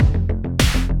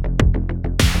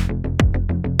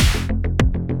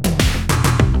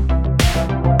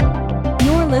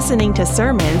listening to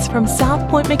sermons from South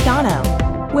Point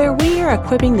McDonough, where we are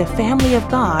equipping the family of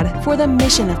God for the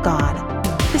mission of God,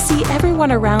 to see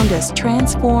everyone around us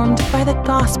transformed by the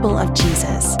gospel of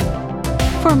Jesus.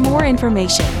 For more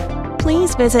information,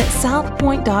 please visit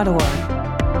southpoint.org.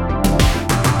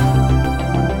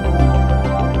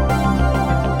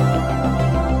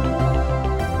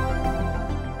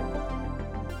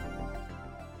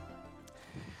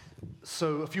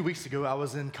 So a few weeks ago, I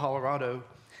was in Colorado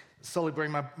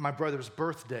celebrating my brother's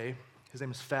birthday. His name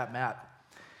is Fat Matt.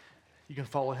 You can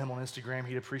follow him on Instagram.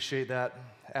 He'd appreciate that,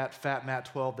 at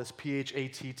FatMatt12. That's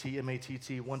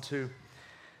PhatTMatt12.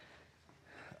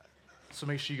 So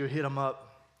make sure you go hit him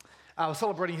up. I was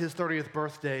celebrating his 30th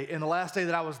birthday, and the last day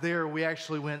that I was there, we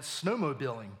actually went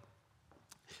snowmobiling.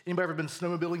 Anybody ever been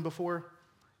snowmobiling before?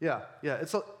 Yeah.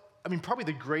 It's probably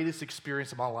the greatest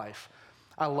experience of my life.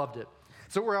 I loved it.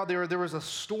 So we're out there. There was a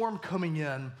storm coming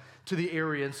in to the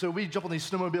area, and so we jump on these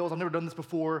snowmobiles. I've never done this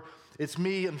before. It's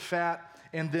me and Fat,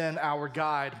 and then our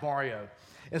guide, Mario.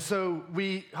 And so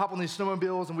we hop on these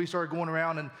snowmobiles, and we start going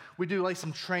around, and we do like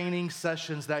some training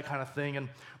sessions, that kind of thing. And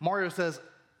Mario says,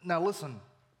 now listen,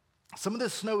 some of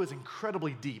this snow is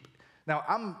incredibly deep. Now,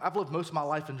 I've lived most of my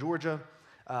life in Georgia,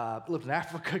 lived in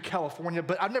Africa, California,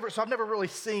 but I've never really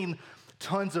seen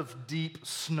tons of deep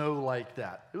snow like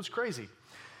that. It was crazy.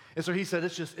 And so he said,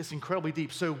 it's incredibly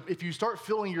deep. So if you start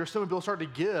feeling your snowmobile start to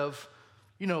give,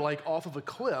 like off of a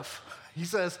cliff, he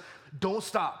says, don't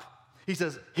stop. He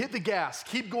says, hit the gas,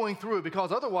 keep going through it,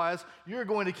 because otherwise you're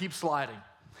going to keep sliding.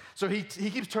 So he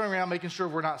keeps turning around, making sure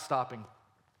we're not stopping.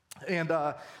 And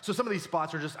so some of these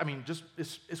spots are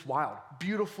it's wild,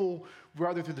 beautiful. We're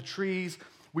out there through the trees.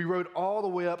 We rode all the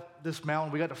way up this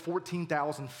mountain. We got to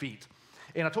 14,000 feet.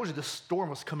 And I told you the storm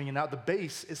was coming in. Now the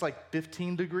base is like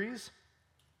 15 degrees.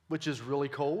 Which is really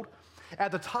cold.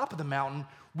 At the top of the mountain,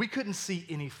 we couldn't see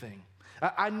anything.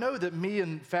 I know that me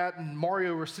and Fat and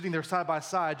Mario were sitting there side by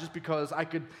side just because I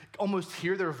could almost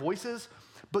hear their voices,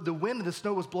 but the wind and the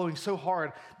snow was blowing so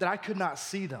hard that I could not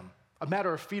see them, a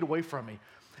matter of feet away from me.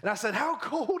 And I said, how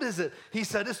cold is it? He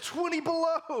said, it's 20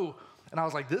 below. And I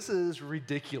was like, this is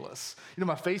ridiculous.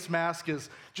 My face mask is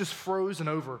just frozen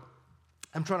over.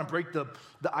 I'm trying to break the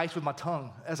ice with my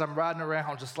tongue as I'm riding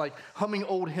around, just like humming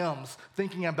old hymns,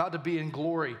 thinking I'm about to be in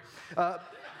glory.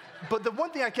 But the one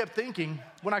thing I kept thinking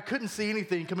when I couldn't see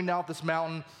anything coming down off this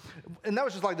mountain, and that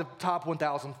was just like the top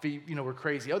 1,000 feet, were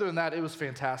crazy. Other than that, it was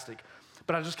fantastic.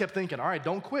 But I just kept thinking, all right,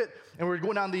 don't quit. And we're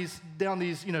going down these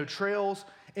trails.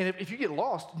 And if you get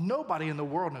lost, nobody in the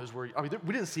world knows where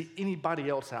we didn't see anybody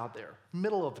else out there,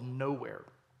 middle of nowhere.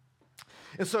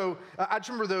 And so I just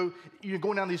remember, though,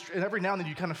 going down these, and every now and then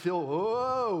you kind of feel,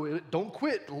 oh, don't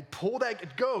quit, pull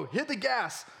that, go, hit the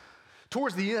gas.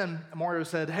 Towards the end, Mario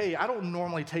said, hey, I don't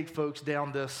normally take folks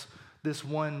down this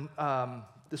one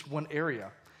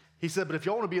area. He said, but if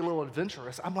y'all want to be a little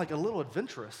adventurous, I'm like, a little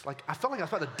adventurous? Like, I felt like I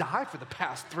was about to die for the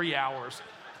past 3 hours.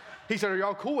 He said, are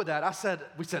y'all cool with that?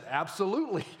 We said,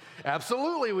 absolutely.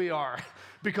 Absolutely we are.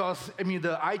 Because,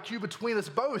 the IQ between us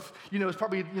both, is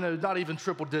probably, not even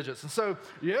triple digits. And so,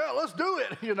 yeah, let's do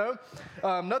it,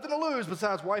 Nothing to lose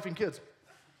besides wife and kids.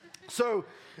 So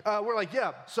we're like,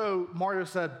 yeah. So Mario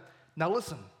said, now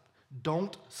listen,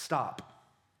 don't stop.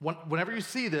 Whenever you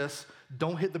see this,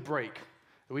 don't hit the brake.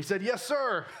 And we said, yes,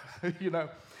 sir.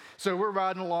 So we're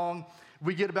riding along.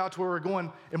 We get about to where we're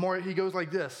going, and Mario, he goes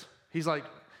like this. He's like,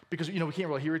 because, we can't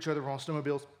really hear each other. We're on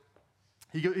snowmobiles.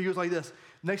 He goes like this.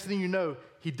 Next thing you know,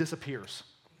 he disappears.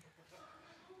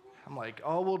 I'm like,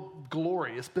 oh, well,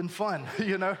 glory. It's been fun,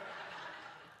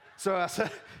 So I said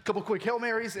a couple quick Hail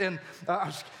Marys, and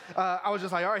I was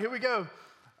just like, all right, here we go.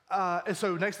 And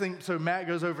so Matt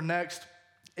goes over next,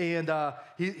 and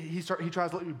he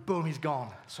tries to let me, boom, he's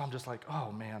gone. So I'm just like,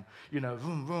 oh, man,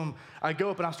 boom, boom. I go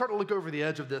up, and I start to look over the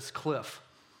edge of this cliff,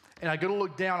 and I go to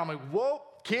look down. I'm like, whoa.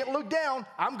 Can't look down,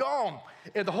 I'm gone.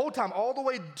 And the whole time, all the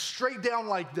way straight down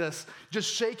like this,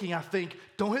 just shaking, I think,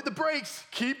 don't hit the brakes,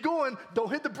 keep going,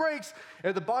 don't hit the brakes.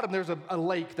 At the bottom, there's a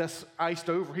lake that's iced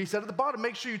over. He said, at the bottom,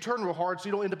 make sure you turn real hard so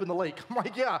you don't end up in the lake. I'm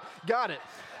like, yeah, got it.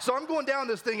 So I'm going down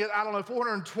this thing at,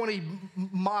 420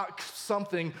 Mach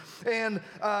something, and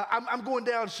I'm going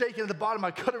down, shaking at the bottom.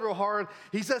 I cut it real hard.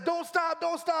 He says, don't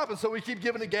stop. And so we keep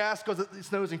giving it gas because the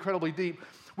snow is incredibly deep.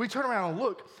 We turn around and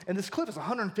look, and this cliff is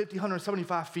 150,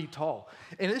 175 feet tall.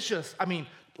 And it's just,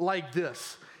 like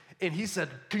this. And he said,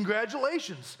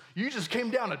 congratulations, you just came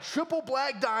down a triple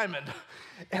black diamond.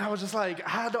 And I was just like,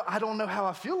 I don't know how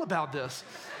I feel about this.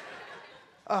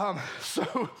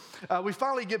 So we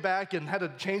finally get back and had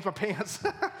to change my pants.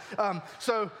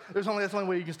 So that's the only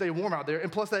way you can stay warm out there.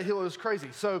 And plus that hill is crazy.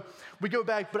 So we go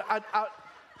back, but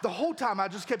The whole time I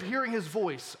just kept hearing his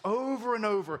voice over and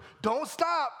over. Don't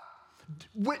stop.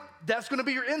 That's going to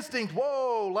be your instinct.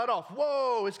 Whoa, let off.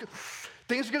 Whoa,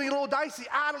 things are getting a little dicey.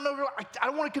 I don't know. I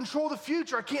don't want to control the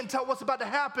future. I can't tell what's about to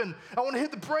happen. I want to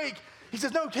hit the brake. He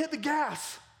says, no, hit the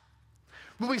gas.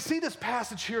 When we see this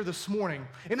passage here this morning,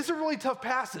 and it's a really tough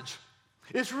passage.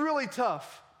 It's really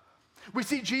tough. We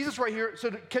see Jesus right here. So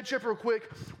to catch up real quick,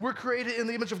 we're created in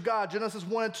the image of God. Genesis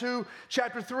 1 and 2,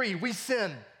 chapter 3, we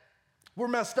sin. We're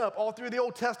messed up. All through the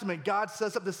Old Testament, God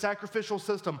sets up the sacrificial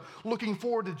system, looking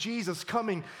forward to Jesus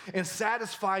coming and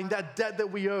satisfying that debt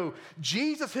that we owe.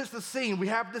 Jesus hits the scene. We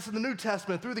have this in the New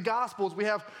Testament. Through the Gospels, we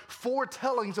have 4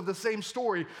 tellings of the same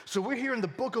story. So we're here in the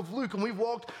book of Luke, and we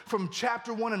walked from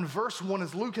chapter 1 and verse 1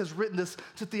 as Luke has written this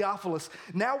to Theophilus.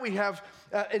 Now we have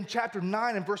in chapter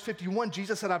 9 and verse 51,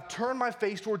 Jesus said, I've turned my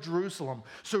face toward Jerusalem.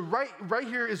 So right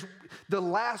here is the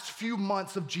last few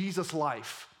months of Jesus'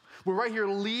 life. We're right here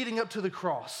leading up to the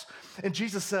cross. And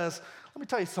Jesus says, let me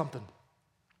tell you something.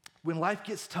 When life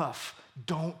gets tough,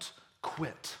 don't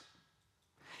quit.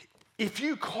 If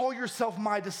you call yourself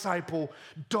my disciple,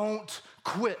 don't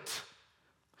quit.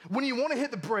 When you want to hit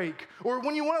the brake, or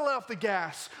when you want to let off the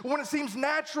gas, or when it seems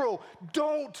natural,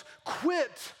 don't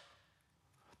quit.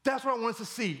 That's what I want us to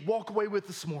see, walk away with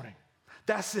this morning.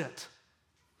 That's it.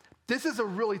 This is a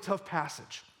really tough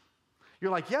passage. You're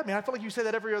like, yeah, man, I feel like you say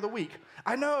that every other week.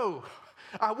 I know.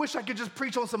 I wish I could just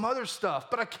preach on some other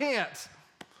stuff, but I can't.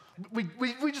 We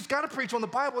just got to preach on the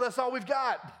Bible. That's all we've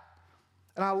got.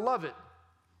 And I love it.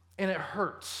 And it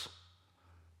hurts.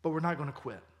 But we're not going to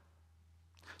quit.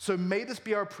 So may this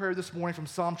be our prayer this morning from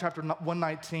Psalm chapter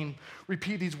 119.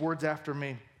 Repeat these words after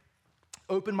me.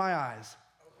 Open my eyes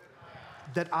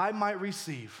that I might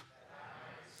receive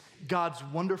God's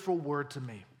wonderful word to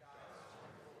me.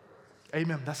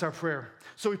 Amen. That's our prayer.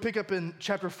 So we pick up in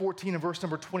chapter 14 and verse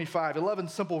number 25, 11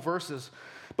 simple verses.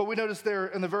 But we notice there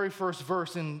in the very first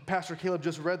verse, and Pastor Caleb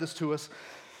just read this to us,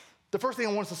 the first thing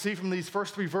I want us to see from these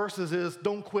first 3 verses is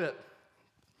don't quit.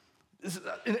 This is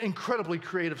an incredibly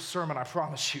creative sermon, I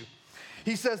promise you.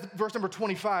 He says, verse number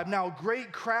 25, now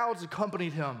great crowds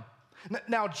accompanied him.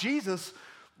 Now Jesus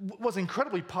was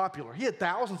incredibly popular. He had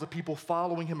thousands of people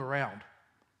following him around.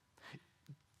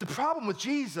 The problem with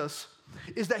Jesus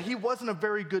is that he wasn't a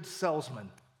very good salesman.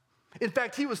 In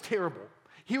fact, he was terrible.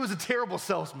 He was a terrible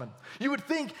salesman. You would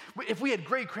think if we had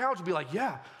great crowds, we'd be like,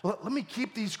 yeah, let me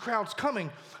keep these crowds coming.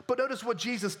 But notice what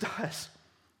Jesus does.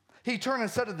 He turned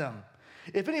and said to them,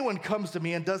 if anyone comes to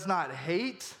me and does not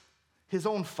hate his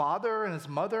own father and his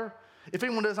mother, if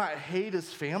anyone does not hate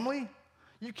his family,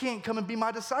 you can't come and be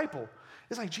my disciple.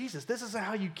 It's like, Jesus, this isn't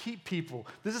how you keep people.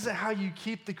 This isn't how you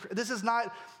this is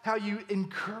not how you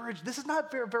encourage. This is not a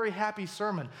very, very happy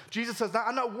sermon. Jesus says,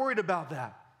 I'm not worried about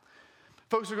that.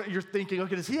 Folks, you're thinking,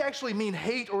 okay, does he actually mean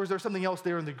hate, or is there something else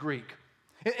there in the Greek?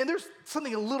 And there's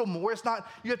something a little more. It's not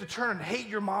you have to turn and hate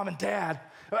your mom and dad.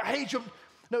 Hate you.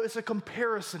 No, it's a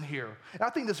comparison here. And I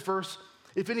think this verse,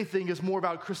 if anything, is more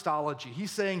about Christology.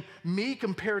 He's saying me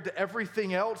compared to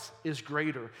everything else is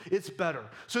greater. It's better.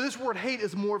 So this word hate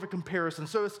is more of a comparison.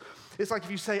 So it's like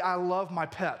if you say, I love my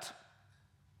pet,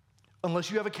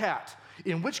 unless you have a cat,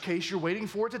 in which case you're waiting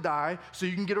for it to die so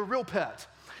you can get a real pet.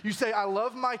 You say, I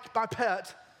love my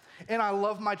pet and I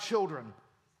love my children.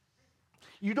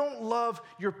 You don't love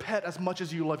your pet as much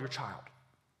as you love your child.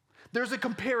 There's a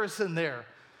comparison there.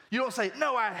 You don't say,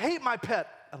 no, I hate my pet,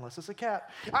 unless it's a cat.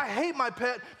 I hate my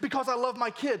pet because I love my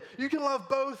kid. You can love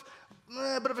both,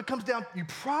 but if it comes down, you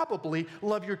probably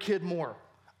love your kid more.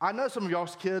 I know some of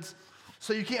y'all's kids,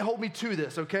 so you can't hold me to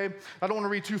this, okay? I don't want to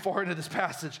read too far into this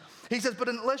passage. He says, but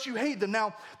unless you hate them.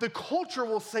 Now, the culture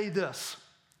will say this.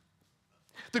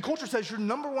 The culture says your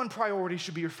number one priority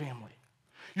should be your family.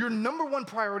 Your number one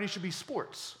priority should be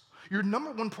sports. Your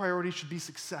number one priority should be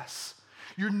success.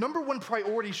 Your number one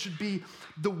priority should be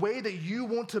the way that you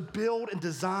want to build and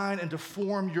design and to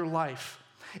form your life.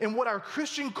 And what our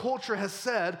Christian culture has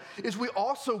said is we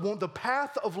also want the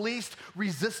path of least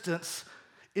resistance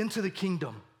into the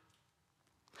kingdom.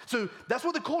 So that's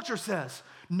what the culture says.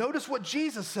 Notice what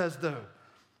Jesus says, though.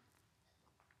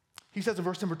 He says in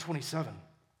verse number 27,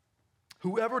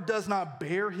 whoever does not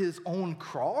bear his own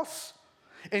cross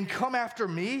and come after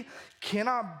me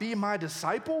cannot be my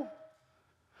disciple.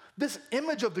 This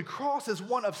image of the cross is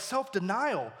one of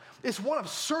self-denial. It's one of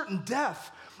certain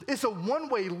death. It's a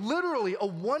one-way, literally a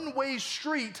one-way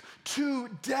street to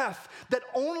death that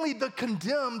only the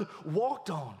condemned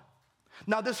walked on.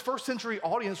 Now, this first century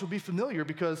audience would be familiar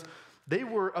because they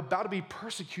were about to be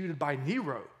persecuted by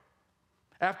Nero.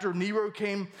 After Nero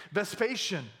came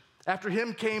Vespasian. After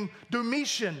him came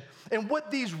Domitian. And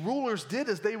what these rulers did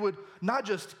is they would not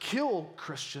just kill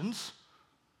Christians,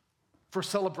 for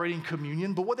celebrating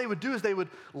communion, but what they would do is they would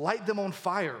light them on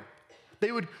fire.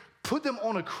 They would put them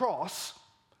on a cross,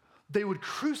 they would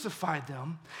crucify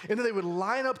them, and then they would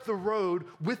line up the road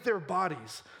with their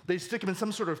bodies. They'd stick them in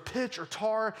some sort of pitch or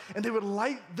tar, and they would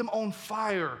light them on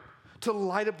fire to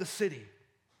light up the city.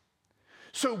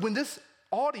 So when this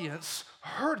audience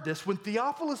heard this, when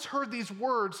Theophilus heard these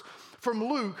words from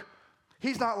Luke,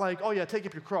 he's not like, oh yeah, take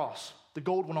up your cross, the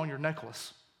gold one on your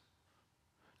necklace.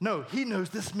 No, he knows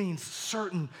this means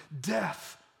certain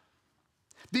death.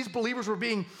 These believers were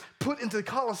being put into the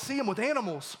Colosseum with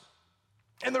animals,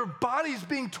 and their bodies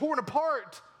being torn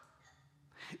apart.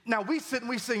 Now we sit and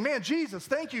we sing, man, Jesus,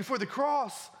 thank you for the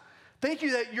cross. Thank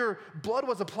you that your blood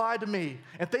was applied to me,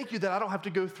 and thank you that I don't have to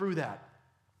go through that.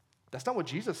 That's not what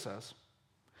Jesus says.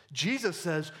 Jesus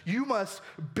says, you must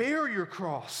bear your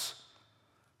cross.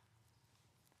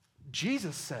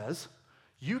 Jesus says,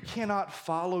 you cannot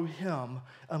follow him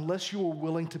unless you are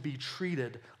willing to be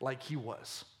treated like he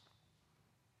was.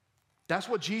 That's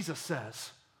what Jesus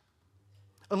says.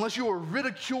 Unless you are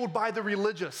ridiculed by the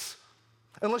religious,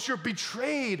 unless you're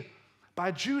betrayed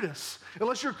by Judas,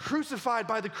 unless you're crucified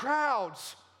by the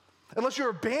crowds, unless you're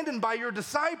abandoned by your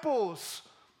disciples.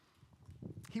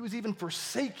 He was even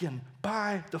forsaken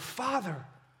by the Father.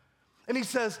 And he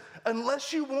says,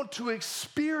 unless you want to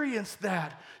experience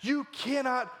that, you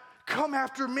cannot come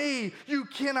after me. You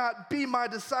cannot be my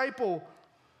disciple.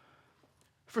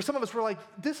 For some of us, we're like,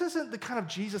 this isn't the kind of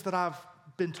Jesus that I've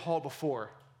been taught before.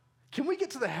 Can we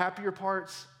get to the happier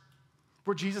parts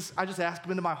where Jesus, I just ask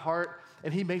him into my heart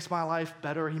and he makes my life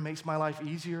better, he makes my life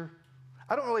easier?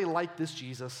 I don't really like this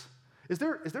Jesus. Is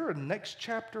there a next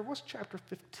chapter? What's chapter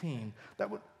 15?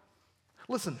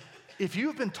 Listen, if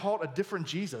you've been taught a different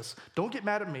Jesus, don't get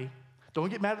mad at me. Don't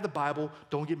get mad at the Bible.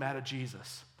 Don't get mad at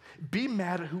Jesus. Be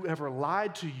mad at whoever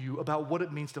lied to you about what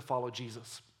it means to follow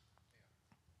Jesus.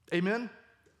 Amen?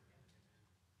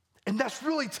 And that's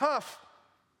really tough.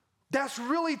 That's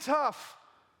really tough.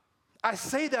 I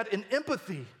say that in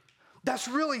empathy. That's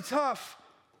really tough.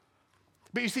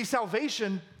 But you see,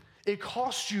 salvation, it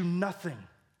costs you nothing.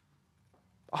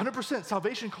 100%,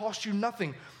 salvation costs you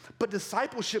nothing, but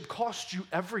discipleship costs you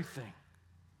everything.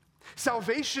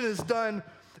 Salvation is done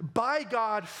by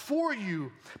God for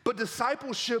you, but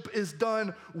discipleship is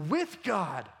done with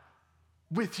God,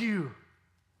 with you.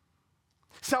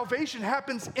 Salvation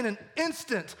happens in an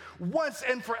instant, once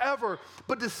and forever,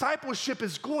 but discipleship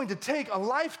is going to take a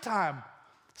lifetime.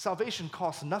 Salvation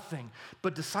costs nothing,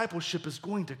 but discipleship is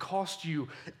going to cost you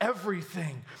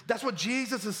everything. That's what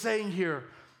Jesus is saying here.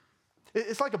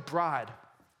 It's like a bride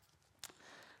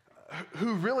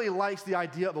who really likes the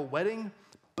idea of a wedding,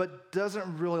 but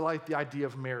doesn't really like the idea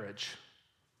of marriage.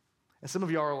 And some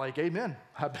of y'all are like, amen.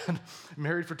 I've been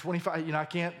married for 25,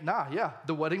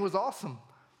 the wedding was awesome.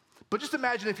 But just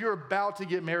imagine if you're about to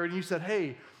get married and you said,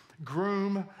 hey,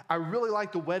 groom, I really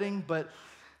like the wedding, but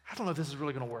I don't know if this is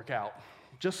really gonna work out.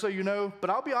 Just so you know, but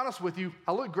I'll be honest with you,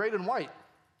 I look great in white.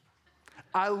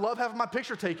 I love having my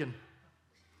picture taken.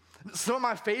 Some of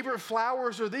my favorite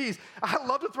flowers are these. I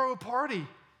love to throw a party.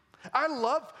 I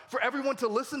love for everyone to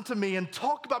listen to me and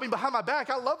talk about me behind my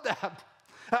back. I love that.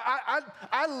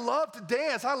 I love to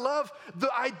dance. I love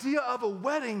the idea of a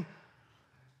wedding,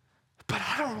 but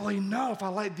I don't really know if I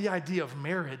like the idea of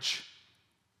marriage.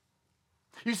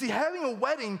 You see, having a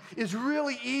wedding is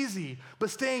really easy,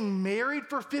 but staying married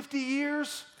for 50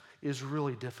 years is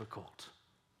really difficult.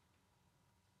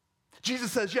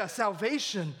 Jesus says,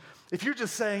 salvation, if you're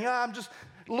just saying, I'm just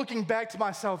looking back to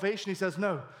my salvation, he says,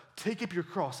 no, take up your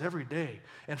cross every day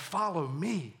and follow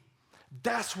me.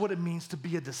 That's what it means to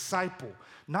be a disciple,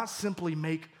 not simply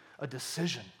make a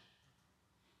decision.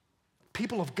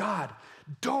 People of God,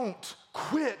 don't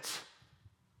quit.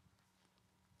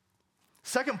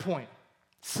 Second point,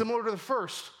 similar to the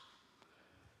first,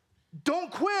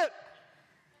 don't quit.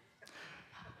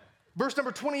 Verse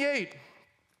number 28.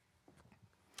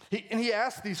 He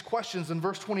asks these questions in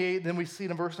verse 28, then we see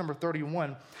it in verse number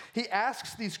 31. He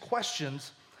asks these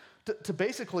questions to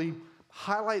basically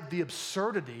highlight the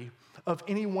absurdity of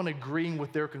anyone agreeing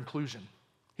with their conclusion.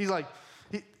 He's like,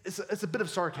 it's a bit of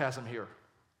sarcasm here.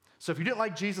 So if you didn't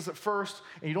like Jesus at first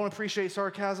and you don't appreciate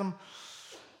sarcasm,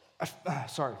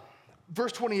 sorry.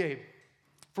 Verse 28,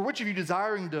 for which of you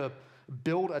desiring to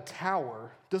build a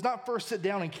tower does not first sit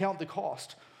down and count the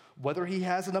cost, whether he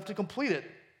has enough to complete it?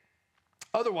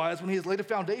 Otherwise, when he has laid a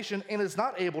foundation and is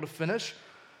not able to finish,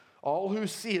 all who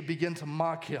see it begin to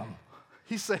mock him.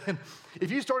 He's saying, if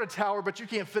you start a tower but you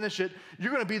can't finish it,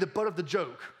 you're going to be the butt of the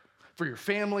joke for your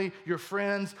family, your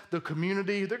friends, the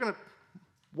community. They're going to,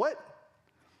 what?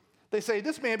 They say,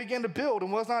 this man began to build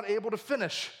and was not able to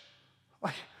finish.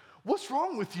 Like, what's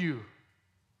wrong with you?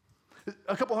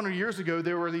 A couple hundred years ago,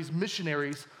 there were these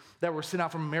missionaries that were sent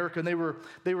out from America, and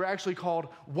they were actually called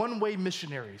one-way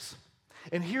missionaries.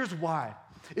 And here's why.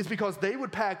 It's because they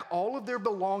would pack all of their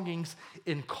belongings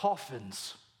in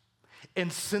coffins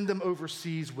and send them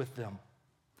overseas with them.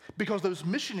 Because those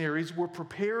missionaries were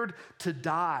prepared to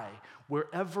die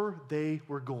wherever they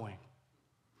were going.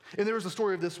 And there was a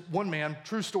story of this one man,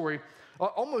 true story,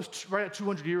 almost right at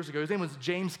 200 years ago. His name was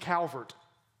James Calvert.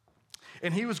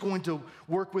 And he was going to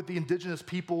work with the indigenous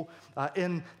people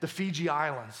in the Fiji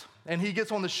Islands. And he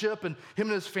gets on the ship, and him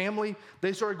and his family,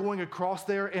 they started going across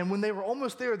there. And when they were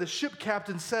almost there, the ship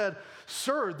captain said,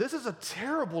 "Sir, this is a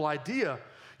terrible idea.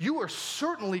 You are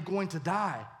certainly going to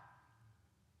die."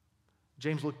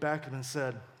 James looked back at him and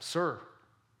said, "Sir,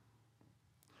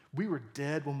 we were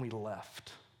dead when we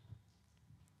left."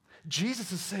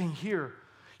 Jesus is saying here,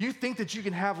 you think that you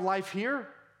can have life here?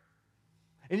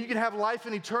 And you can have life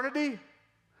in eternity?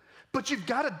 But you've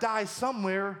got to die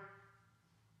somewhere.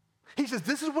 He says,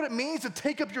 this is what it means to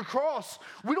take up your cross.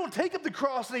 We don't take up the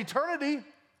cross in eternity.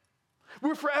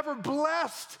 We're forever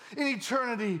blessed in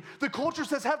eternity. The culture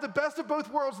says, have the best of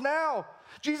both worlds now.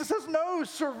 Jesus says, no,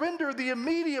 surrender the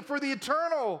immediate for the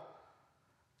eternal.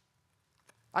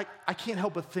 I can't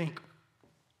help but think,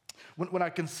 when I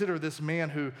consider this man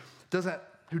who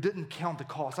didn't count the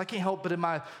cost, I can't help but in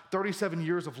my 37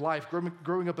 years of life,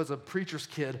 growing up as a preacher's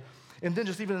kid, and then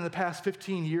just even in the past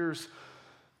 15 years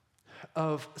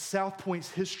of South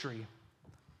Point's history,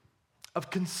 of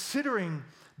considering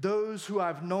those who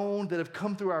I've known that have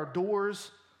come through our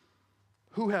doors,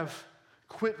 who have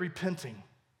quit repenting,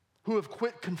 who have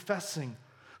quit confessing,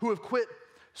 who have quit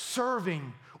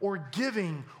serving or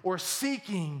giving or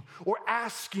seeking or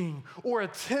asking or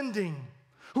attending,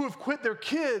 who have quit their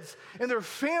kids and their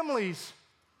families,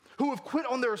 who have quit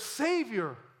on their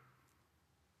Savior.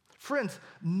 Friends,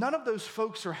 none of those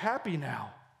folks are happy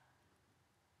now.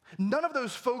 None of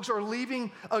those folks are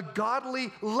leaving a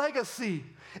godly legacy,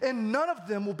 and none of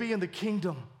them will be in the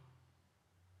kingdom.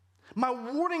 My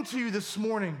warning to you this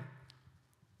morning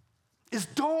is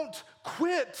don't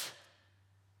quit.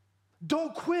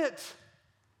 Don't quit.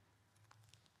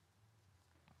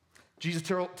 Jesus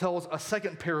tells a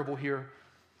second parable here,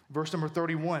 verse number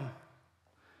 31.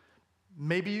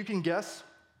 Maybe you can guess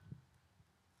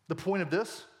the point of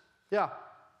this. Yeah,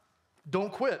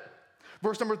 don't quit.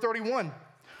 Verse number 31.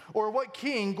 Or what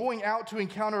king going out to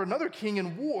encounter another king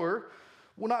in war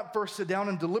will not first sit down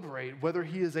and deliberate whether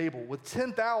he is able with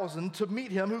 10,000 to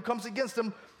meet him who comes against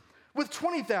him with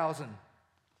 20,000?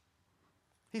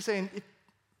 He's saying,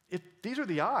 if these are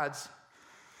the odds,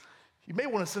 you may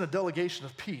want to send a delegation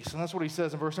of peace. And that's what he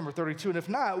says in verse number 32. And if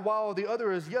not, while the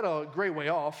other is yet a great way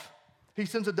off, he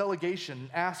sends a delegation,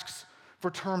 asks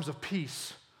for terms of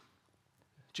peace.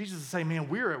 Jesus is saying, man,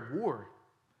 we're at war.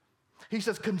 He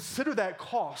says, consider that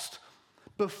cost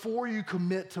before you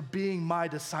commit to being my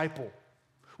disciple.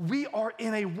 We are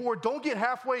in a war. Don't get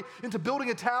halfway into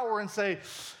building a tower and say,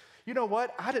 you know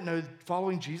what? I didn't know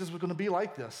following Jesus was going to be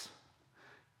like this.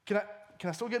 Can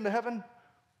I still get into heaven?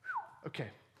 Okay.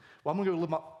 Well, I'm going to go live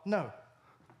my... No.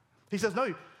 He says,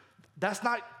 no, that's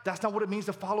not what it means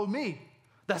to follow me.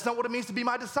 That's not what it means to be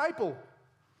my disciple.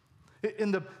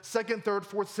 In the 2nd, 3rd,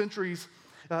 4th centuries,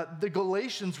 the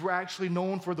Galatians were actually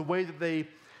known for the way that they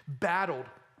battled,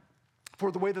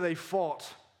 for the way that they fought.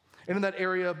 And in that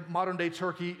area, modern-day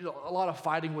Turkey, a lot of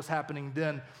fighting was happening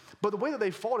then. But the way that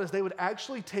they fought is they would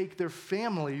actually take their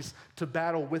families to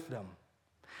battle with them.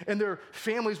 And their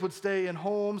families would stay in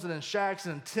homes and in shacks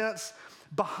and in tents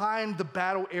behind the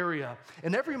battle area.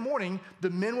 And every morning,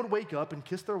 the men would wake up and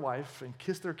kiss their wife and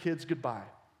kiss their kids goodbye,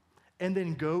 and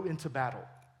then go into battle,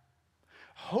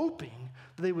 hoping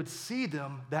that they would see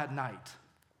them that night.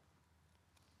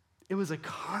 It was a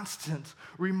constant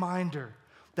reminder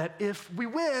that if we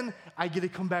win, I get to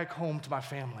come back home to my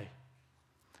family.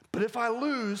 But if I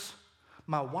lose,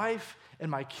 my wife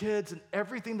and my kids and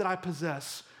everything that I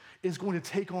possess is going to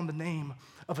take on the name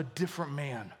of a different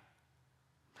man.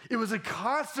 It was a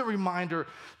constant reminder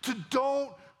to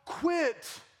don't quit.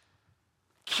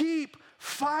 Keep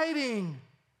fighting.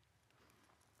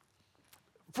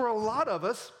 For a lot of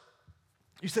us,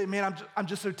 you say, man, I'm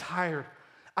just so tired.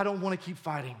 I don't want to keep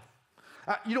fighting.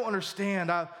 You don't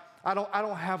understand. I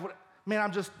don't have what, man,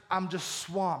 I'm just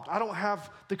swamped. I don't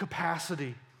have the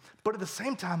capacity. But at the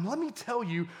same time, let me tell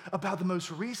you about the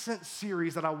most recent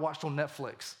series that I watched on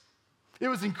Netflix. It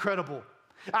was incredible.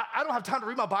 I don't have time to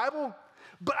read my Bible,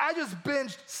 but I just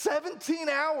binged 17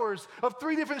 hours of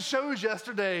 3 different shows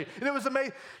yesterday, and it was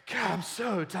amazing. God, I'm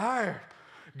so tired.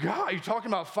 God, you're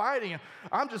talking about fighting. And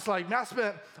I'm just like, man, I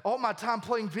spent all my time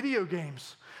playing video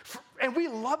games. And we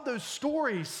love those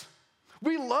stories.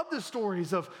 We love the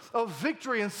stories of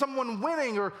victory and someone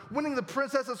winning or winning the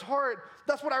princess's heart.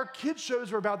 That's what our kids'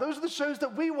 shows are about. Those are the shows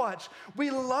that we watch. We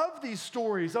love these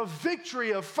stories of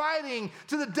victory, of fighting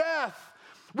to the death.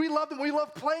 We love them. We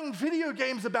love playing video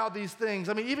games about these things.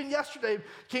 I mean, even yesterday,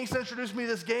 Kingston introduced me to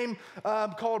this game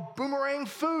called Boomerang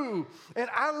Fu, and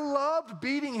I loved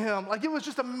beating him. Like, it was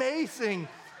just amazing.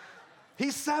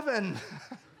 He's 7.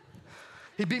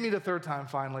 He beat me the 3rd time,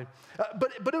 finally.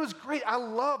 But it was great. I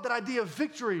love that idea of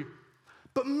victory.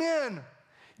 But men,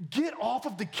 get off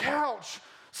of the couch.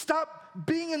 Stop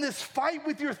being in this fight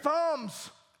with your thumbs.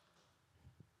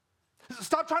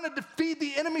 Stop trying to defeat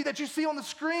the enemy that you see on the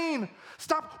screen.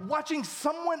 Stop watching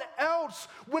someone else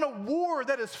win a war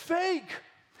that is fake.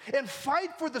 And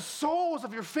fight for the souls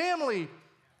of your family,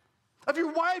 of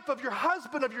your wife, of your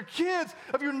husband, of your kids,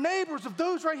 of your neighbors, of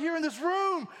those right here in this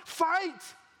room. Fight.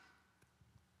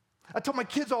 I tell my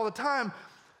kids all the time,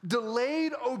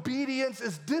 delayed obedience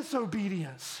is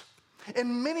disobedience.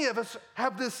 And many of us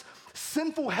have this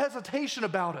sinful hesitation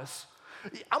about us.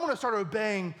 I'm going to start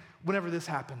obeying whenever this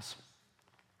happens.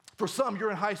 For some, you're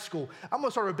in high school. I'm going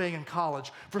to start obeying in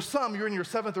college. For some, you're in your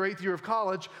 7th or 8th year of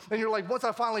college, and you're like, once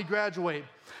I finally graduate.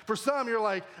 For some, you're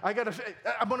like,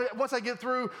 once I get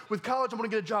through with college, I'm going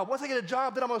to get a job. Once I get a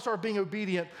job, then I'm going to start being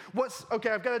obedient. I've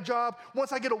got a job.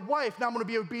 Once I get a wife, now I'm going to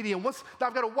be obedient. Now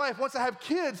I've got a wife. Once I have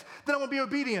kids, then I'm going to be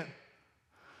obedient.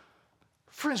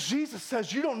 Friends, Jesus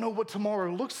says you don't know what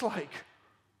tomorrow looks like.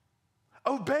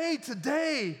 Obey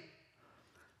today.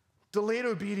 Delayed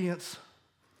obedience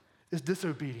is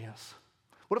disobedience.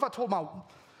 What if I told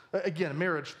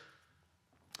marriage,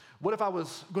 what if I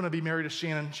was going to be married to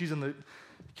Shannon? She's in the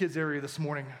kids area this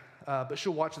morning, but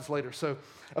she'll watch this later, so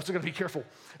I'm still going to be careful.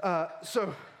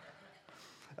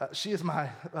 She is my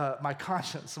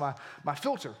conscience, my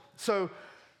filter.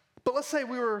 But let's say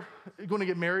we were going to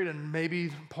get married, and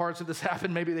maybe parts of this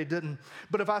happened, maybe they didn't.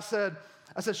 But if I said,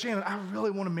 Shannon, I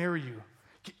really want to marry you.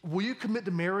 Will you commit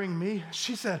to marrying me?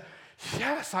 She said,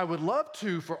 yes, I would love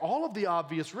to, for all of the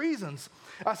obvious reasons.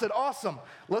 I said, awesome.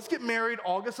 Let's get married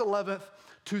August 11th,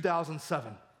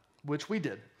 2007, which we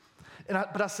did.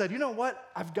 But I said, you know what?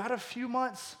 I've got a few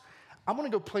months. I'm going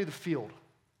to go play the field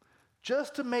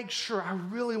just to make sure I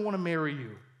really want to marry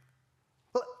you.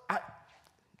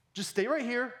 Just stay right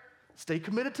here. Stay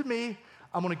committed to me.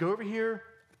 I'm going to go over here,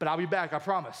 but I'll be back, I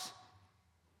promise.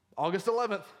 August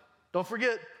 11th. Don't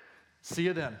forget. See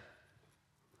you then.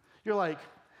 You're like,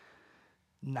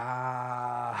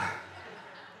 nah.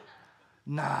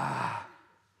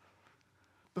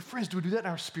 But friends, do we do that in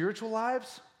our spiritual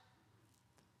lives?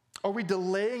 Are we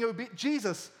delaying obedience?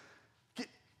 Jesus,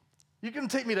 you're going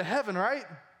to take me to heaven, right?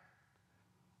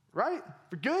 Right?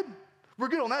 We're good? We're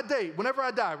good on that date. Whenever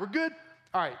I die, we're good?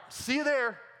 All right, see you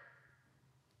there.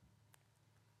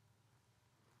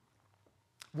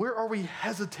 Where are we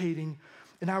hesitating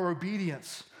in our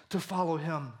obedience to follow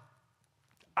him?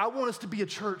 I want us to be a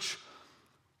church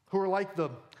who are like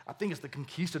I think it's the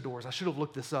conquistadors. I should have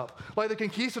looked this up. Like the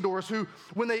conquistadors who,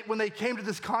 when they came to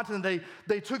this continent,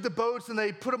 they took the boats and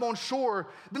they put them on shore.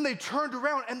 Then they turned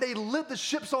around and they lit the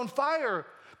ships on fire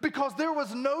because there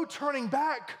was no turning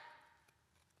back.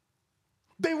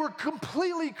 They were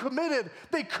completely committed.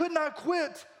 They could not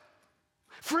quit.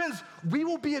 Friends, we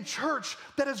will be a church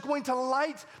that is going to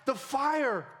light the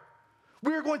fire.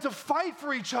 We are going to fight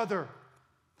for each other.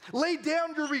 Lay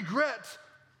down your regret.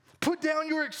 Put down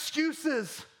your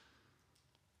excuses.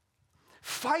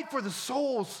 Fight for the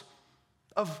souls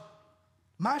of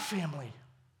my family.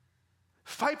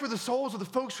 Fight for the souls of the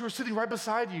folks who are sitting right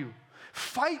beside you.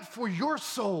 Fight for your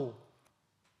soul.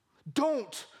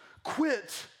 Don't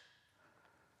quit.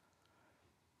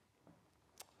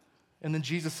 And then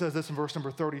Jesus says this in verse number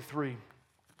 33.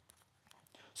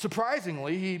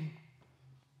 Surprisingly, he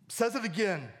says it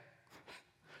again.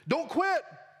 Don't quit.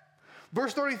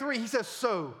 Verse 33, he says,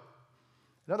 so.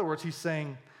 In other words, he's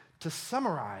saying, to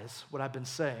summarize what I've been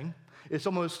saying, it's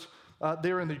almost,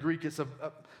 there in the Greek, it's a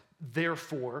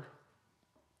therefore.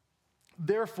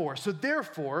 Therefore. So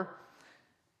therefore,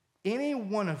 any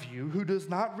one of you who does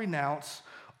not renounce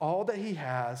all that he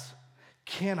has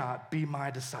cannot be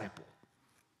my disciple.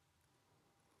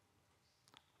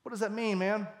 What does that mean,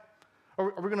 man? Are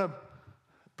we going to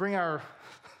bring our,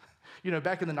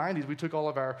 back in the 90s, we took all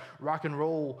of our rock and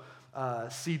roll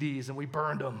CDs and we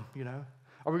burned them,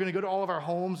 Are we going to go to all of our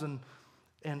homes and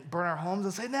burn our homes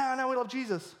and say, no, we love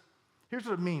Jesus? Here's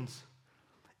what it means,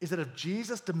 is that if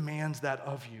Jesus demands that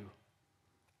of you,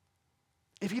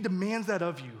 if he demands that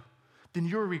of you, then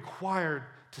you're required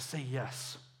to say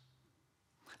yes.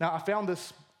 Now, I found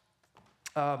this,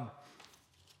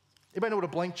 anybody know what a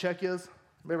blank check is?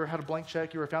 Ever had a blank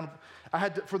check? You ever found? I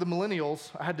had to, for the millennials,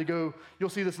 I had to go, you'll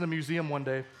see this in a museum one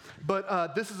day,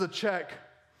 but this is a check.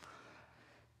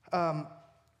 I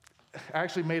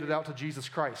actually made it out to Jesus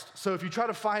Christ. So if you try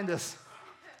to find this,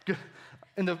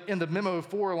 in the memo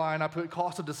 4 line, I put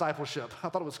cost of discipleship. I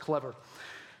thought it was clever.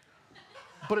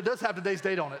 But it does have today's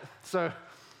date on it. So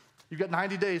you've got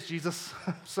 90 days, Jesus.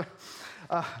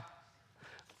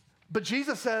 But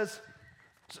Jesus says,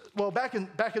 well, back in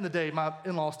the day, my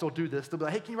in-laws still do this. They'll be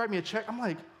like, hey, can you write me a check? I'm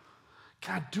like,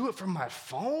 can I do it from my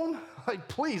phone? Like,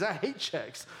 please, I hate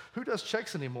checks. Who does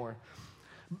checks anymore?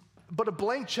 But a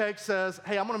blank check says,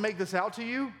 hey, I'm going to make this out to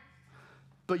you,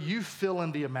 but you fill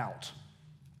in the amount,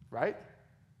 right?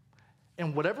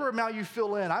 And whatever amount you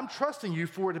fill in, I'm trusting you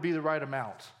for it to be the right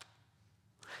amount.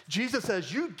 Jesus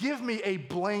says, you give me a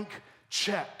blank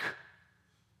check.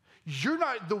 You're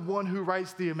not the one who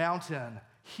writes the amount in.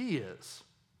 He is.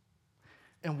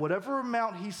 And whatever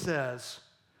amount he says,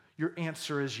 your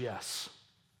answer is yes.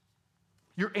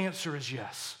 Your answer is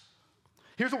yes.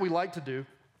 Here's what we like to do.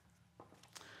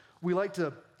 We like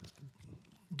to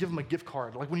give them a gift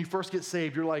card. Like when you first get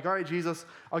saved, you're like, all right, Jesus,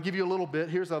 I'll give you a little bit.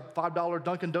 Here's a $5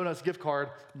 Dunkin' Donuts gift card,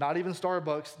 not even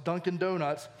Starbucks, Dunkin'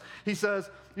 Donuts. He says,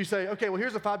 you say, okay, well,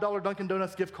 here's a $5 Dunkin'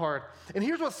 Donuts gift card. And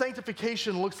here's what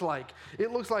sanctification looks like.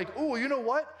 It looks like, oh, you know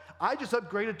what? I just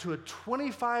upgraded to a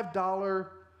 $25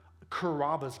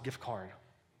 Carrabba's gift card.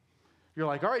 You're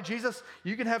like, all right, Jesus,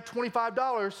 you can have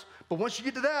 $25, but once you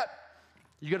get to that,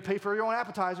 you got to pay for your own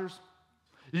appetizers.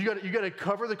 You got to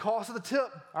cover the cost of the tip.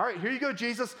 All right, here you go,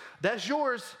 Jesus. That's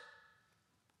yours,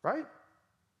 right?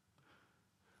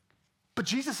 But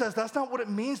Jesus says that's not what it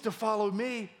means to follow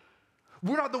me.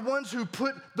 We're not the ones who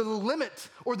put the limit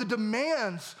or the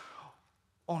demands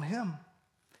on him.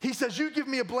 He says, you give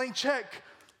me a blank check.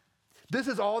 This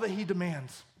is all that he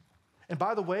demands. And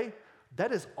by the way,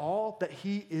 that is all that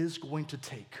he is going to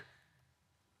take.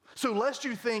 So lest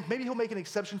you think, maybe he'll make an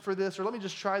exception for this, or let me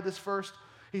just try this first.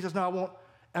 He says, no, I want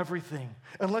everything.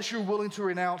 Unless you're willing to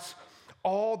renounce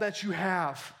all that you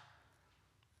have.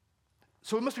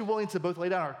 So we must be willing to both lay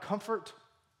down our comfort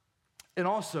and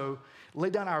also lay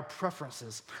down our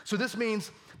preferences. So this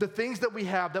means the things that we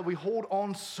have that we hold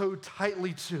on so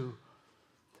tightly to,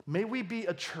 may we be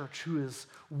a church who is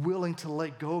willing to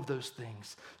let go of those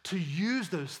things, to use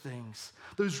those things,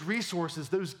 those resources,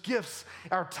 those gifts,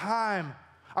 our time,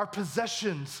 our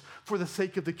possessions for the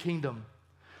sake of the kingdom.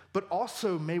 But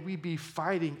also may we be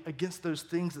fighting against those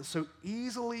things that so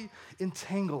easily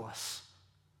entangle us.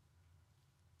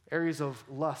 Areas of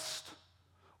lust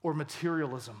or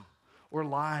materialism or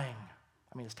lying.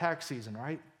 I mean, it's tax season,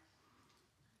 right?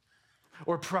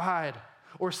 Or pride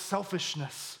or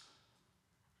selfishness.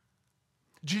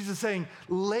 Jesus is saying,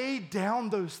 lay down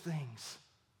those things.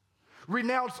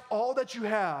 Renounce all that you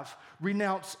have.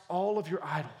 Renounce all of your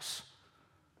idols.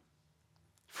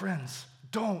 Friends,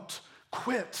 don't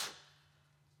quit.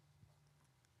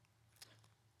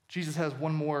 Jesus has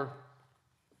one more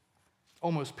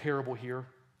almost parable here.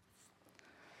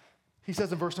 He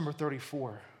says in verse number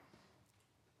 34,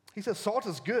 he says, salt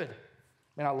is good.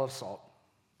 Man, I love salt.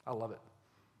 I love it.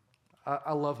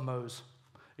 I love Moe's,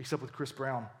 except with Chris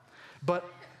Brown. But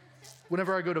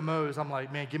whenever I go to Moe's, I'm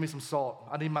like, man, give me some salt.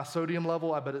 I need my sodium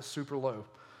level. I bet it's super low.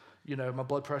 You know, my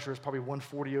blood pressure is probably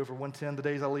 140 over 110 the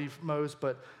days I leave Moe's,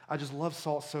 but I just love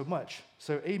salt so much.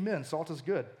 So amen, salt is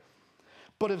good.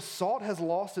 But if salt has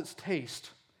lost its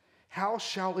taste, how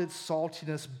shall its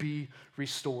saltiness be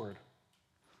restored?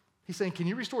 He's saying, can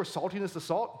you restore saltiness to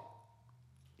salt?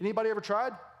 Anybody ever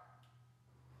tried?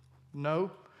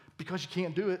 No, because you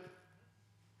can't do it.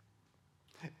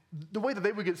 The way that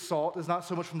they would get salt is not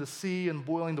so much from the sea and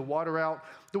boiling the water out.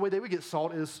 The way they would get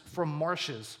salt is from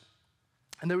marshes.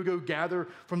 And they would go gather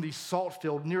from these salt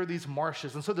fields near these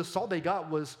marshes. And so the salt they got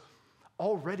was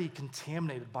already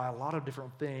contaminated by a lot of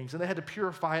different things. And they had to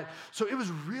purify it. So it was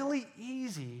really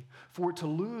easy for it to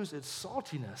lose its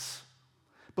saltiness.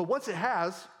 But once it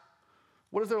has,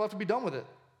 what is there left to be done with it?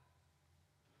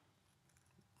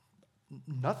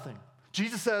 Nothing.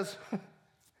 Jesus says,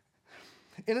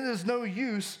 and it is no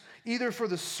use either for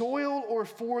the soil or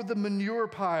for the manure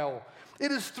pile.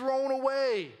 It is thrown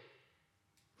away.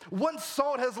 Once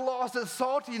salt has lost its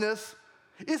saltiness,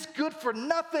 it's good for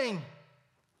nothing.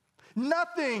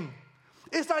 Nothing.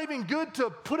 It's not even good to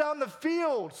put out in the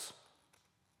fields.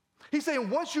 He's saying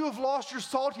once you have lost your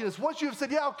saltiness, once you have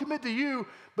said, yeah, I'll commit to you,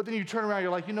 but then you turn around,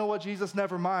 you're like, you know what, Jesus,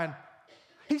 never mind.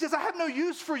 He says, I have no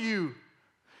use for you.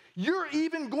 You're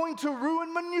even going to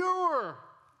ruin manure.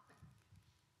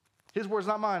 His words,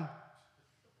 not mine.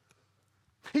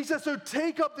 He says, so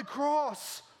take up the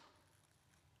cross.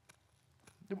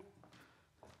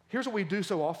 Here's what we do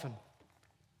so often.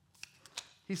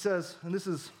 he says, and this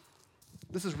is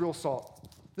real salt.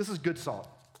 This is good salt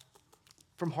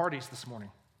from Hardee's this morning.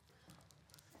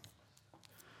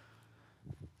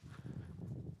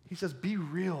 He says, be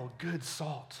real, good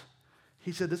salt.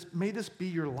 He said, may this be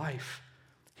your life.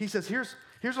 He says, here's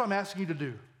what I'm asking you to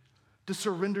do, to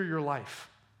surrender your life.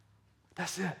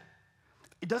 That's it.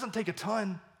 It doesn't take a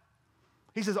ton.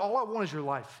 He says, all I want is your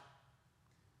life.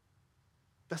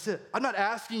 That's it. I'm not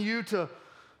asking you to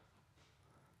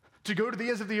go to the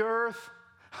ends of the earth.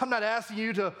 I'm not asking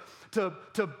you to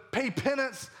pay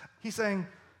penance. He's saying,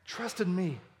 trust in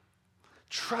me.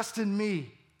 Trust in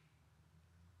me.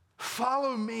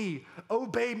 Follow me.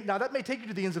 Obey me. Now, that may take you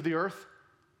to the ends of the earth.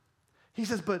 He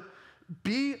says, but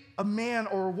be a man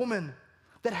or a woman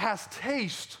that has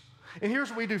taste. And here's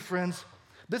what we do, friends.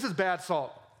 This is bad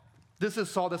salt. This is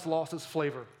salt that's lost its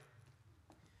flavor.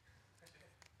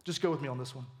 Just go with me on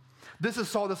this one. This is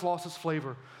salt that's lost its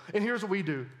flavor. And here's what we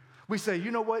do. We say,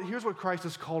 you know what? Here's what Christ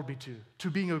has called me to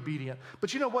being obedient.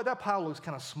 But you know what? That pile looks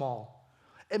kind of small.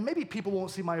 And maybe people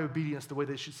won't see my obedience the way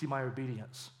they should see my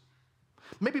obedience.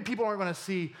 Maybe people aren't going to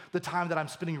see the time that I'm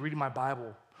spending reading my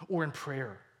Bible or in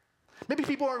prayer. Maybe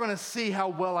people aren't going to see how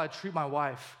well I treat my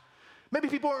wife. Maybe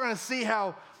people aren't going to see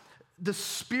how the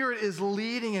Spirit is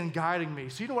leading and guiding me.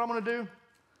 So you know what I'm going to do?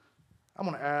 I'm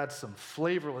going to add some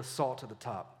flavorless salt to the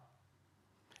top.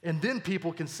 And then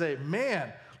people can say,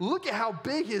 man, look at how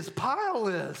big his pile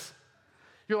is.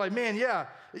 You're like, man, yeah.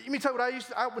 Let me tell you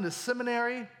what I went to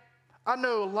seminary. I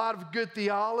know a lot of good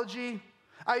theology.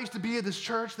 I used to be at this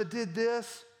church that did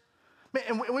this. Man,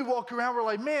 and we walk around, we're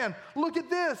like, man, look at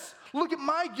this. Look at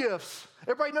my gifts.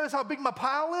 Everybody notice how big my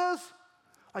pile is?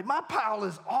 Like, my pile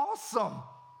is awesome.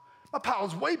 My pile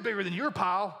is way bigger than your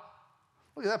pile.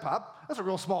 Look at that pile. That's a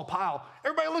real small pile.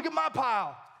 Everybody look at my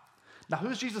pile. Now,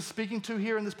 who's Jesus speaking to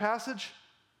here in this passage?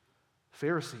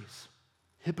 Pharisees,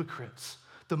 hypocrites,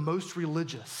 the most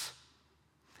religious.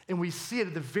 And we see it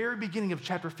at the very beginning of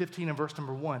chapter 15 and verse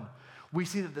number 1. We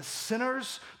see that the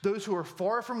sinners, those who are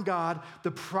far from God,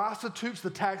 the prostitutes, the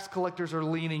tax collectors are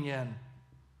leaning in.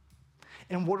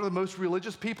 And what are the most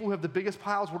religious people who have the biggest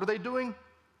piles? What are they doing?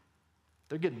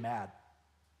 They're getting mad.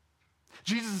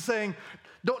 Jesus is saying,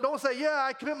 don't say, yeah,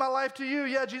 I commit my life to you.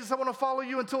 Yeah, Jesus, I want to follow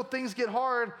you until things get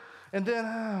hard. And then,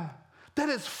 that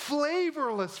is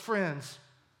flavorless, friends.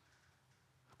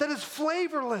 That is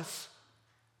flavorless.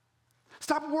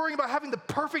 Stop worrying about having the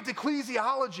perfect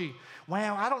ecclesiology.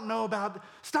 Wow, I don't know about.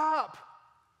 Stop.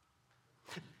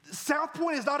 South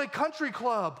Point is not a country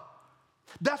club.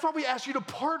 That's why we ask you to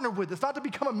partner with us, not to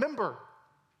become a member.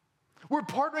 We're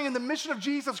partnering in the mission of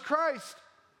Jesus Christ.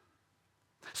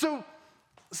 So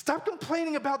stop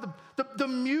complaining about the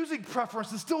music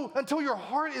preference until your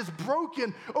heart is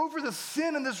broken over the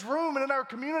sin in this room and in our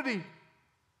community.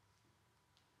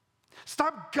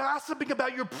 Stop gossiping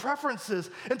about your preferences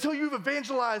until you've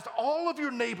evangelized all of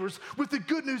your neighbors with the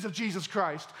good news of Jesus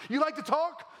Christ. You like to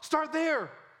talk? Start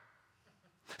there.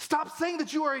 Stop saying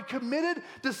that you are a committed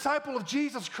disciple of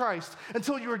Jesus Christ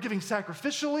until you are giving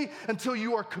sacrificially, until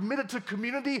you are committed to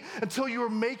community, until you are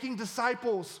making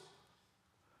disciples.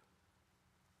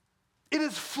 It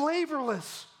is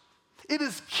flavorless. It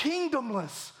is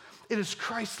kingdomless. It is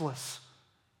Christless.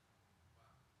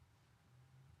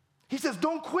 He says,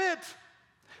 don't quit.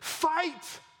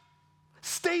 Fight.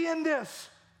 Stay in this.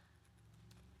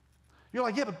 You're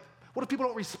like, yeah, but what if people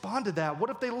don't respond to that? What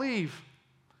if they leave?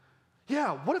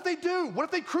 Yeah, what if they do? What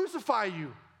if they crucify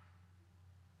you?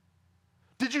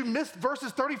 Did you miss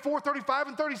verses 34, 35,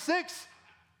 and 36?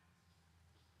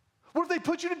 What if they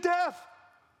put you to death?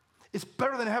 It's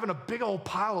better than having a big old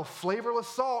pile of flavorless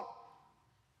salt.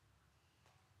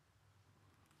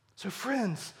 So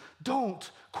friends, don't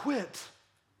quit.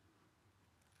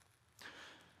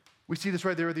 We see this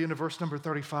right there at the end of verse number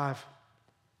 35.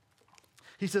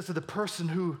 He says to the person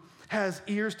who has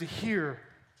ears to hear,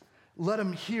 let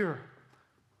him hear.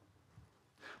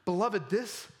 Beloved,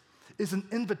 this is an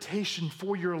invitation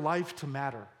for your life to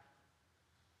matter.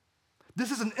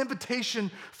 This is an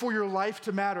invitation for your life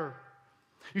to matter.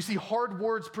 You see, hard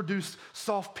words produce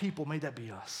soft people. May that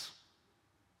be us.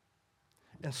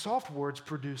 And soft words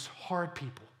produce hard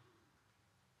people.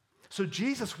 So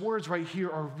Jesus' words right here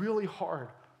are really hard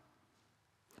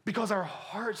because our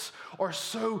hearts are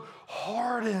so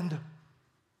hardened.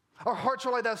 Our hearts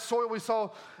are like that soil we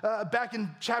saw back in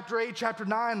chapter 8, chapter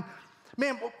 9.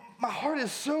 Man, my heart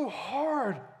is so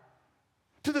hard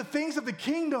to the things of the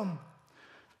kingdom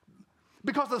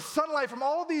because the sunlight from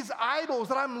all of these idols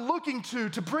that I'm looking to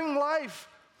bring life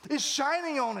is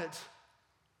shining on it.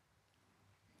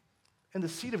 And the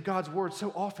seed of God's word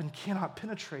so often cannot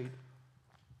penetrate.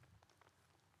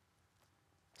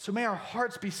 So may our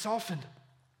hearts be softened.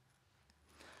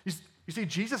 You see,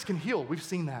 Jesus can heal. We've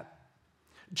seen that.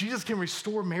 Jesus can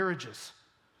restore marriages.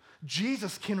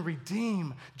 Jesus can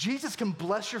redeem. Jesus can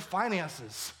bless your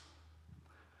finances.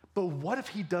 But what if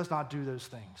he does not do those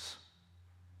things?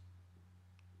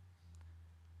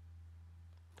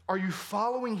 Are you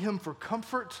following him for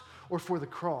comfort or for the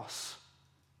cross?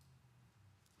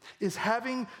 Is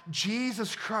having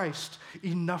Jesus Christ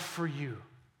enough for you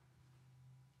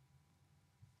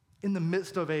in the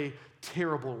midst of a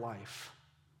terrible life?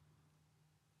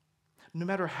 No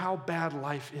matter how bad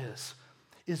life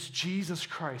is Jesus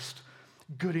Christ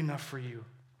good enough for you?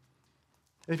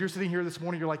 And if you're sitting here this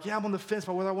morning, you're like, yeah, I'm on the fence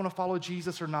about whether I want to follow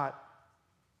Jesus or not.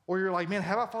 Or you're like, man,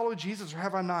 have I followed Jesus or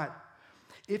have I not?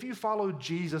 If you follow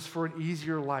Jesus for an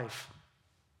easier life,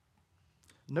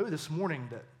 know this morning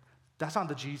that that's not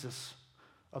the Jesus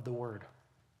of the Word.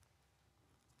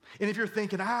 And if you're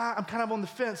thinking, I'm kind of on the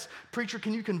fence, preacher,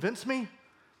 can you convince me?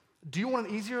 Do you want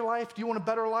an easier life? Do you want a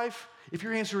better life? If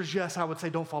your answer is yes, I would say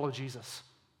don't follow Jesus.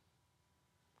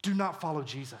 Do not follow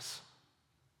Jesus.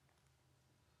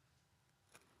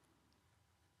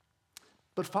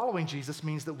 But following Jesus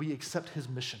means that we accept his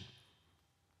mission.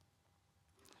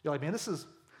 You're like, man, this is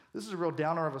a real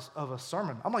downer of a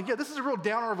sermon. I'm like, yeah, this is a real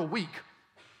downer of a week.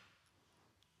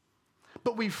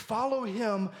 But we follow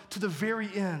him to the very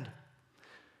end.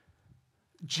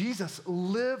 Jesus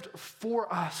lived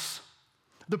for us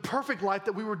the perfect life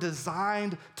that we were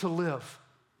designed to live.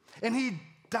 And he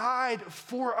died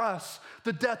for us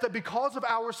the death that because of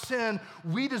our sin,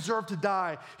 we deserve to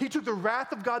die. He took the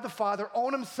wrath of God the Father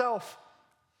on himself.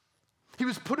 He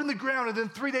was put in the ground, and then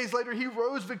 3 days later, he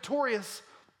rose victorious.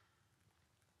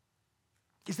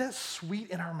 Is that sweet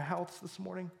in our mouths this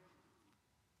morning?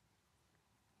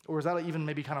 Or is that even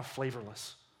maybe kind of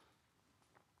flavorless?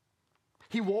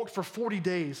 He walked for 40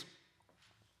 days.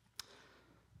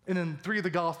 And then 3 of the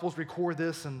Gospels record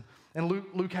this, and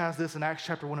Luke has this in Acts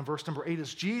chapter 1 and verse number 8,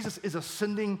 as Jesus is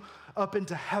ascending up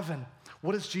into heaven.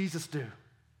 What does Jesus do?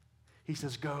 He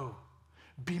says, go,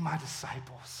 be my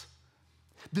disciples.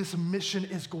 This mission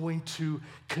is going to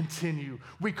continue.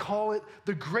 We call it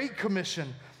the Great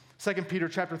Commission. 2 Peter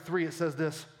chapter 3, it says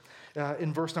this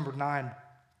in verse number 9.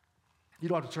 You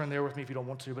don't have to turn there with me if you don't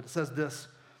want to, but it says this: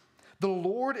 the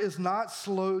Lord is not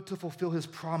slow to fulfill his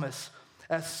promise,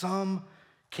 as some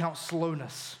count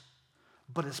slowness,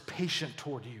 but is patient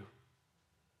toward you.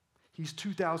 He's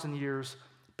 2,000 years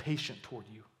patient toward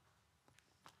you.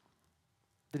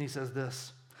 Then he says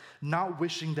this: not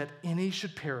wishing that any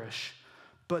should perish,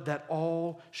 but that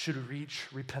all should reach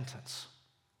repentance.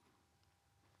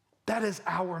 That is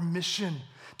our mission,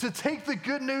 to take the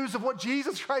good news of what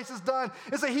Jesus Christ has done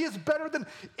and say he is better than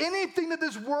anything that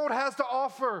this world has to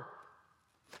offer.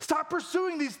 Stop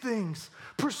pursuing these things.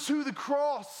 Pursue the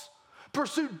cross.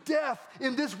 Pursue death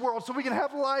in this world so we can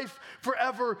have life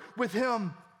forever with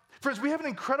him. Friends, we have an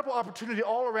incredible opportunity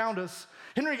all around us.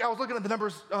 I was looking at the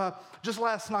numbers just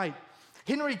last night.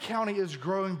 Henry County is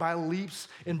growing by leaps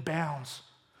and bounds.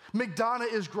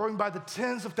 McDonough is growing by the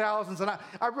tens of thousands, and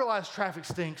I realize traffic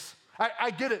stinks.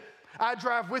 I get it. I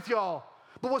drive with y'all.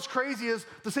 But what's crazy is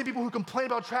the same people who complain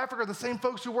about traffic are the same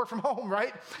folks who work from home,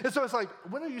 right? And so it's like,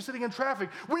 when are you sitting in traffic?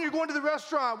 When are you going to the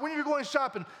restaurant? When are you going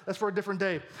shopping? That's for a different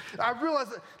day. I realize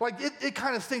that, it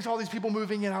kind of stinks, all these people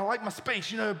moving in. I like my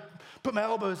space, put my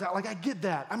elbows out. I get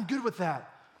that. I'm good with that.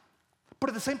 But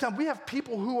at the same time, we have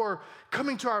people who are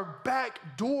coming to our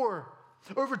back door.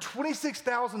 Over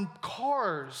 26,000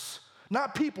 cars,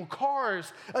 not people,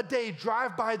 cars a day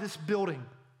drive by this building.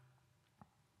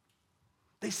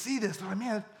 They see this, they're like,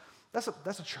 man, that's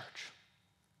a church.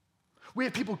 We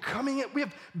have people coming in, we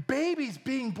have babies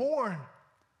being born.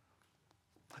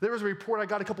 There was a report I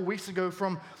got a couple weeks ago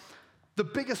from the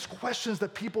biggest questions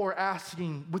that people are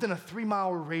asking within a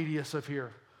 3-mile radius of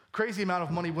here. Crazy amount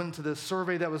of money went into this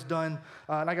survey that was done,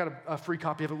 and I got a free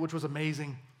copy of it, which was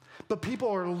amazing. But people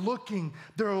are looking,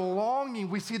 they're longing.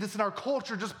 We see this in our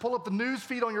culture. Just pull up the news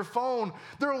feed on your phone.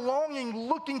 They're longing,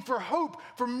 looking for hope,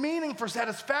 for meaning, for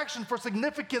satisfaction, for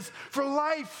significance, for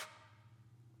life.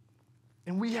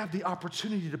 And we have the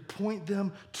opportunity to point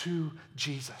them to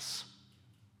Jesus.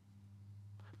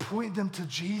 Point them to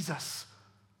Jesus.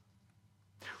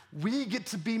 We get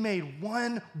to be made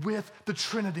one with the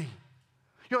Trinity.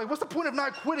 You're like, what's the point of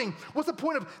not quitting? What's the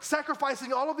point of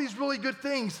sacrificing all of these really good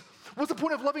things? What's the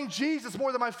point of loving Jesus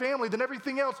more than my family, than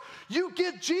everything else? You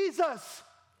get Jesus.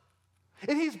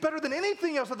 And he's better than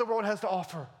anything else that the world has to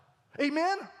offer.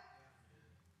 Amen?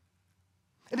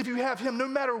 And if you have him, no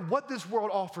matter what this world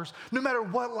offers, no matter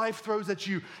what life throws at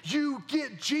you, you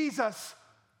get Jesus.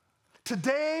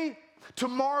 Today,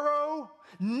 tomorrow,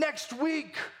 next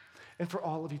week, and for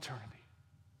all of eternity.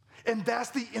 And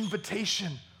that's the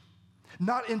invitation.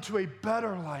 not into a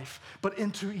better life, but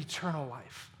into eternal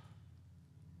life.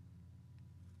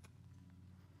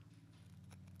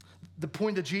 The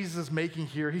point that Jesus is making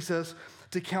here, he says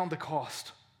to count the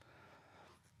cost.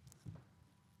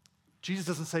 Jesus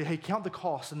doesn't say, hey, count the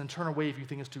cost and then turn away if you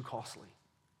think it's too costly.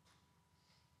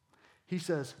 He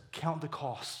says, count the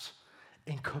costs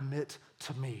and commit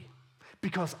to me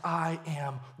because I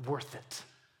am worth it.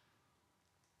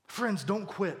 Friends, don't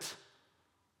quit.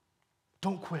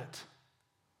 Don't quit.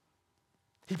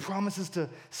 He promises to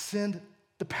send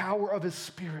the power of his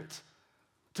Spirit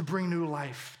to bring new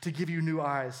life, to give you new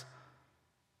eyes.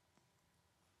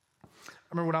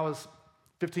 I remember when I was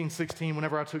 15, 16,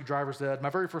 whenever I took driver's ed, my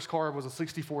very first car was a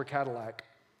 64 Cadillac.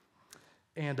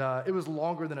 And it was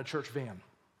longer than a church van.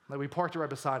 Like we parked it right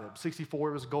beside it. 64,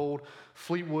 it was gold,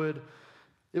 Fleetwood.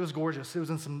 It was gorgeous. It was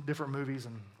in some different movies.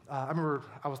 And I remember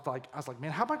I was like,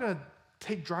 man, how am I going to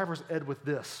take driver's ed with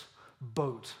this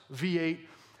boat? V8,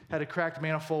 had a cracked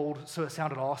manifold, so it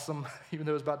sounded awesome, even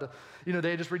though it was about to, they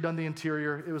had just redone the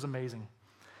interior. It was amazing.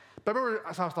 But I remember,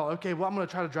 I thought, okay, well, I'm going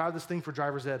to try to drive this thing for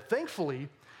driver's ed. Thankfully,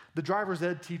 the driver's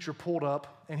ed teacher pulled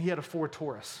up, and he had a Ford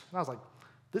Taurus. And I was like,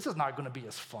 this is not going to be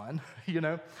as fun, So I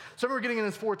remember getting in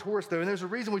this Ford Taurus, though, and there's a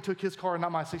reason we took his car and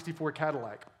not my 64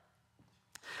 Cadillac.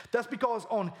 That's because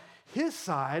on his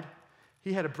side,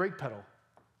 he had a brake pedal,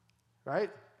 right?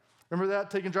 Remember that,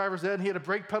 taking driver's ed, and he had a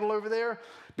brake pedal over there?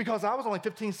 Because I was only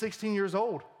 15, 16 years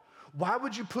old. Why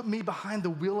would you put me behind the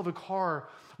wheel of a car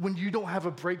when you don't have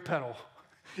a brake pedal?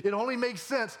 It only makes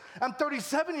sense. I'm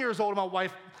 37 years old, and my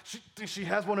wife, she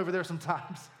has one over there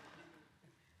sometimes.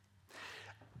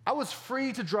 I was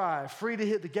free to drive, free to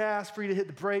hit the gas, free to hit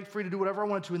the brake, free to do whatever I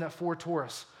wanted to in that Ford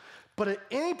Taurus. But at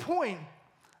any point,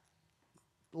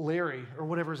 Larry, or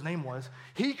whatever his name was,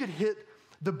 he could hit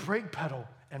the brake pedal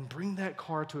and bring that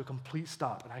car to a complete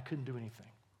stop, and I couldn't do anything.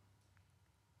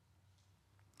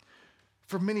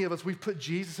 For many of us, we've put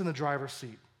Jesus in the driver's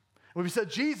seat. And we've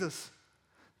said, Jesus,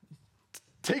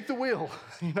 take the wheel,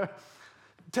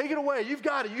 take it away. You've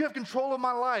got it. You have control of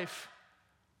my life.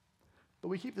 But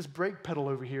we keep this brake pedal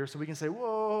over here so we can say,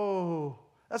 whoa,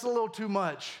 that's a little too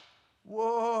much.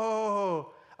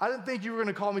 Whoa, I didn't think you were going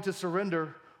to call me to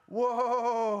surrender.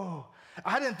 Whoa,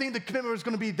 I didn't think the commitment was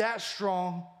going to be that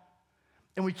strong.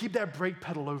 And we keep that brake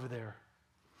pedal over there.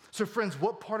 So friends,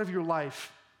 what part of your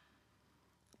life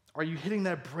are you hitting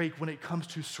that brake when it comes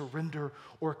to surrender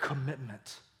or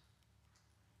commitment?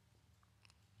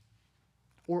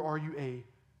 Or are you a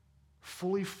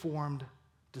fully formed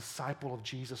disciple of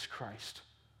Jesus Christ,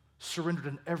 surrendered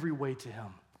in every way to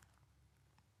him?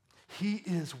 He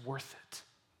is worth it.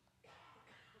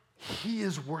 He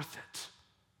is worth it.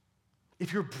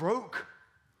 If you're broke,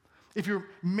 if your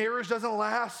marriage doesn't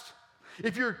last,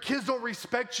 if your kids don't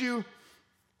respect you,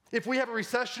 if we have a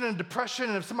recession and a depression,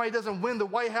 and if somebody doesn't win the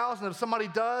White House, and if somebody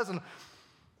does, and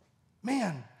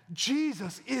man,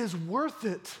 Jesus is worth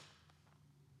it.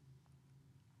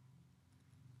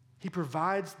 He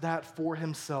provides that for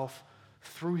himself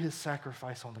through his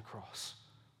sacrifice on the cross.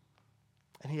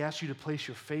 And he asks you to place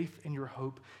your faith and your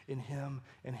hope in him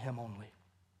and him only.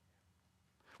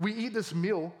 We eat this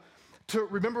meal to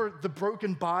remember the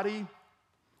broken body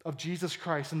of Jesus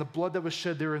Christ and the blood that was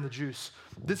shed there in the juice.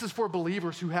 This is for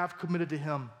believers who have committed to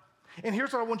him. And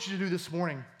here's what I want you to do this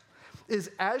morning, is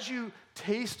as you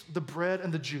taste the bread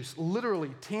and the juice,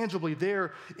 literally, tangibly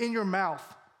there in your mouth,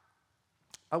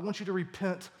 I want you to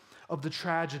repent of the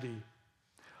tragedy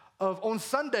of, on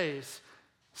Sundays,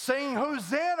 saying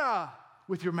Hosanna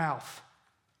with your mouth.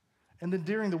 And then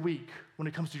during the week, when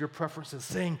it comes to your preferences,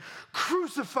 saying,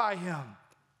 crucify him.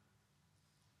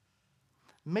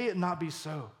 May it not be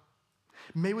so.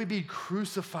 May we be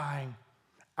crucifying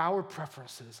our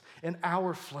preferences and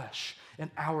our flesh and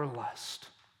our lust.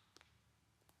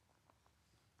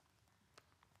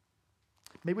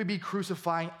 May we be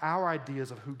crucifying our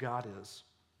ideas of who God is.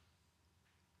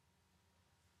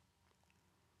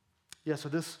 Yeah, so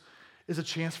this is a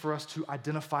chance for us to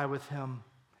identify with him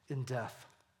in death.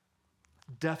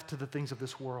 Death to the things of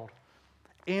this world.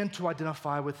 And to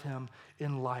identify with him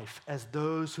in life as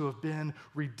those who have been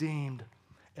redeemed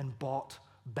and bought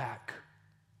back.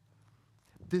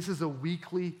 This is a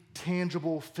weekly,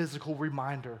 tangible, physical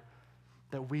reminder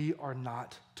that we are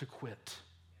not to quit.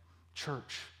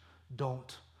 Church,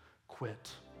 don't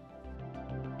quit.